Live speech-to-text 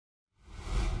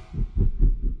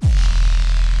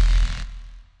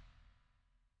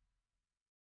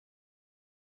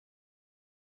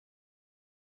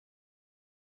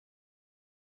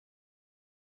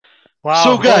Wow.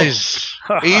 So guys,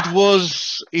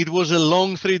 it was a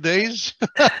long 3 days,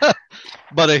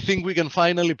 but I think we can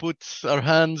finally put our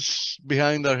hands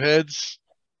behind our heads.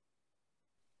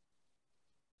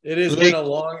 It has been a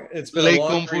long, it's been a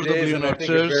long 3 days, and I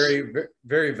think a very,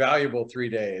 very valuable 3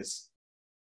 days.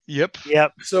 Yep.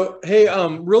 So, hey,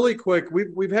 really quick,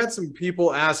 we've had some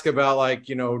people ask about, like,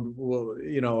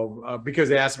 because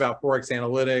they asked about Forex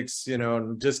analytics,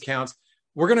 and discounts.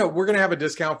 We're gonna have a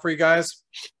discount for you guys.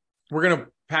 We're gonna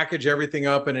package everything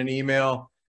up in an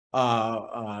email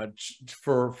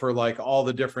for like all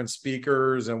the different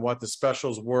speakers and what the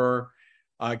specials were.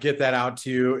 Get that out to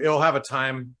you. It'll have a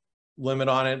time limit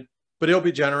on it, but it'll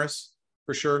be generous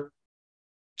for sure.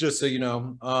 Just so you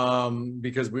know,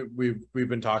 because we've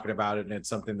been talking about it, and it's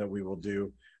something that we will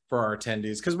do for our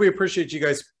attendees, because we appreciate you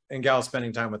guys and gals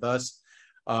spending time with us.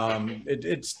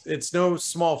 It's no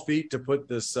small feat to put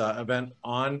this event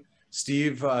on.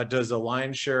 Steve does a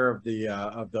lion's share of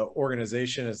the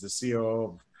organization as the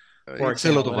COO of Forex. It's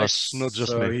a lot of us, not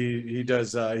just me. He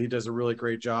does a really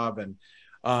great job, and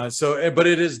but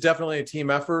it is definitely a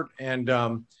team effort, and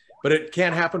but it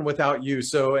can't happen without you.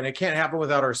 And it can't happen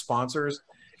without our sponsors.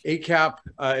 Eightcap,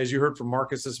 as you heard from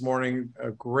Marcus this morning,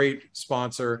 a great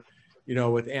sponsor,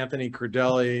 with Anthony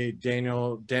Cordelli,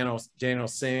 Daniel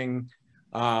Singh,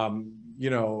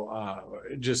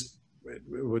 just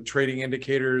with Trading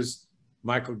Indicators,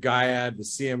 Michael Gayad, the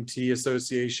CMT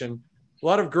Association, a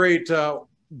lot of great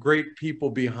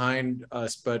people behind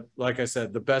us. But like I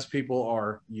said, the best people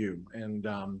are you, and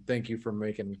thank you for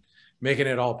making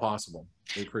it all possible.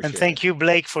 We appreciate it. And thank you,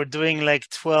 Blake, for doing like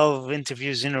 12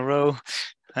 interviews in a row.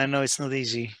 I know it's not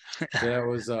easy. That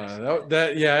was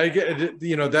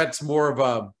that's more of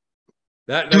a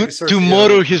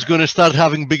tomorrow he's going to start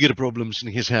having bigger problems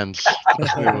in his hands.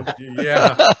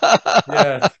 Yeah.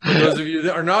 For those of you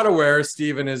that are not aware,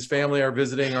 Steve and his family are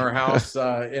visiting our house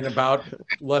in about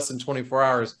less than 24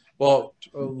 hours. Well,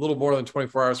 a little more than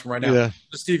 24 hours from right now. Yeah.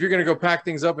 So Steve, you're going to go pack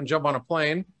things up and jump on a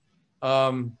plane.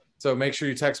 So make sure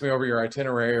you text me over your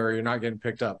itinerary, or you're not getting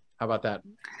picked up. How about that?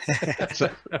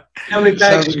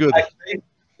 Sounds good.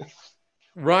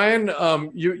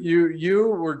 Ryan, you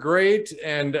were great,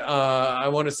 and I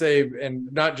want to say,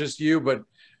 and not just you, but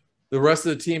the rest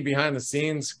of the team behind the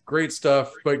scenes, great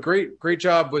stuff. But great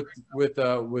job with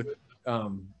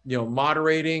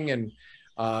moderating and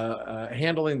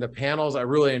handling the panels. I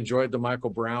really enjoyed the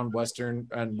Michael Brown, Weston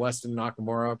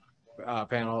Nakamura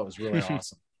panel. It was really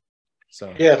awesome.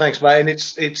 So yeah, thanks, mate. And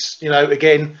it's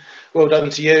again, well done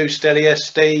to you, Stelia,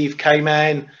 Steve,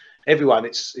 K-Man, everyone.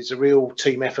 It's a real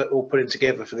team effort all putting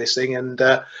together for this thing. And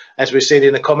as we're seeing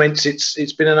in the comments,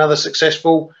 it's been another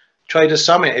successful Traders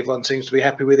Summit. Everyone seems to be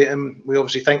happy with it, and we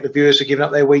obviously thank the viewers for giving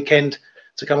up their weekend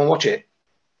to come and watch it.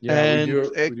 Yeah, and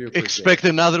we do expect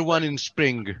another one in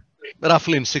spring,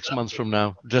 roughly in 6 months from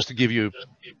now, just to give you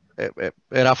a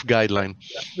rough guideline.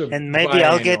 And maybe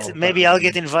I'll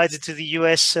get invited to the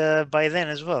US by then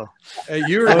as well.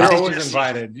 You're always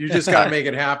invited. You just got to make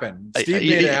it happen. Steve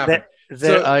made it happen.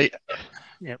 I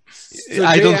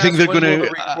don't think they're going to.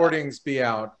 Recordings be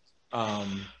out.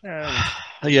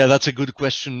 Yeah, that's a good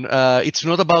question. It's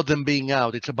not about them being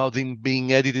out. It's about them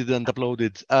being edited and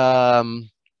uploaded.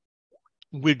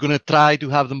 We're going to try to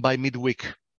have them by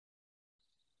midweek.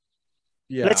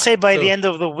 Yeah. Let's say by the end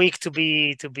of the week to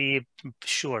be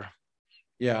sure.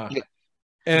 Yeah.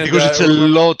 And because it's a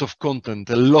lot of content,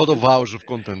 a lot of hours of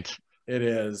content. It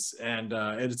is, and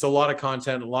it's a lot of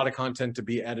content to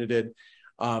be edited,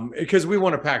 because we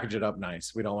want to package it up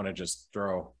nice. We don't want to just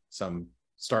throw some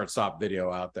start-stop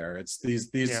video out there. It's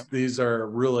these are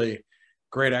really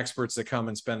great experts that come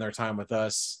and spend their time with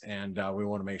us, and we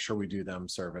want to make sure we do them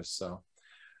service. So,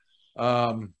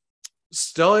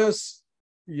 Stelios,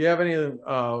 you have any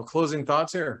closing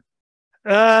thoughts here?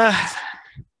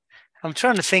 I'm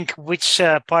trying to think which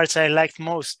parts I liked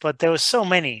most, but there were so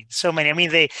many. I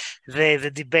mean,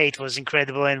 the debate was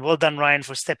incredible, and well done, Ryan,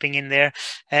 for stepping in there.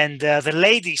 And the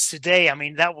ladies today, I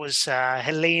mean, that was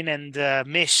Helene and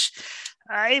Mish.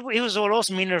 It was all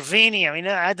awesome. Nervini. I mean,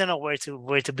 I don't know where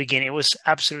to begin. It was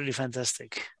absolutely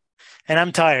fantastic. And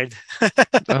I'm tired.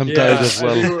 I'm tired as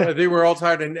well. They were all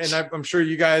tired, and I'm sure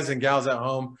you guys and gals at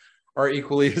home are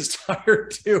equally as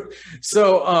tired too.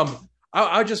 So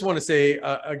I just want to say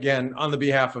again, on the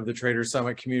behalf of the Traders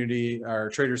Summit community, our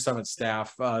Traders Summit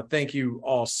staff, thank you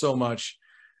all so much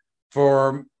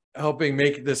for helping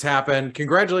make this happen.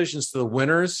 Congratulations to the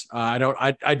winners.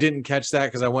 I didn't catch that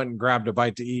because I went and grabbed a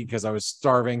bite to eat because I was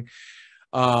starving.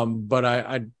 But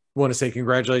I want to say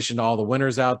congratulations to all the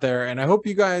winners out there, and I hope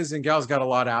you guys and gals got a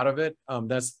lot out of it.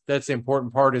 That's the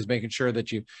important part, is making sure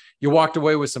that you walked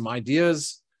away with some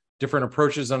ideas different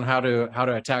approaches on how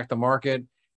to attack the market,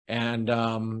 and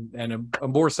a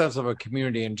more sense of a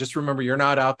community. And just remember, you're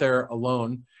not out there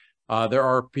alone. There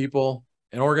are people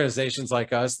and organizations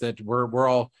like us that we're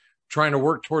all trying to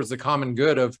work towards the common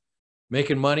good of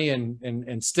making money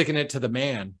and sticking it to the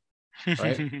man,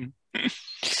 right?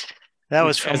 That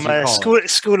was from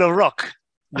School of Rock.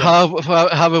 Yeah.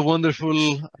 Have a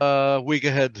wonderful week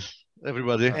ahead,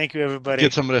 everybody. Thank you, everybody.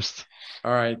 Get some rest.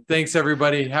 All right. Thanks,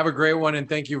 everybody. Have a great one, and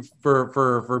thank you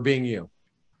for being you.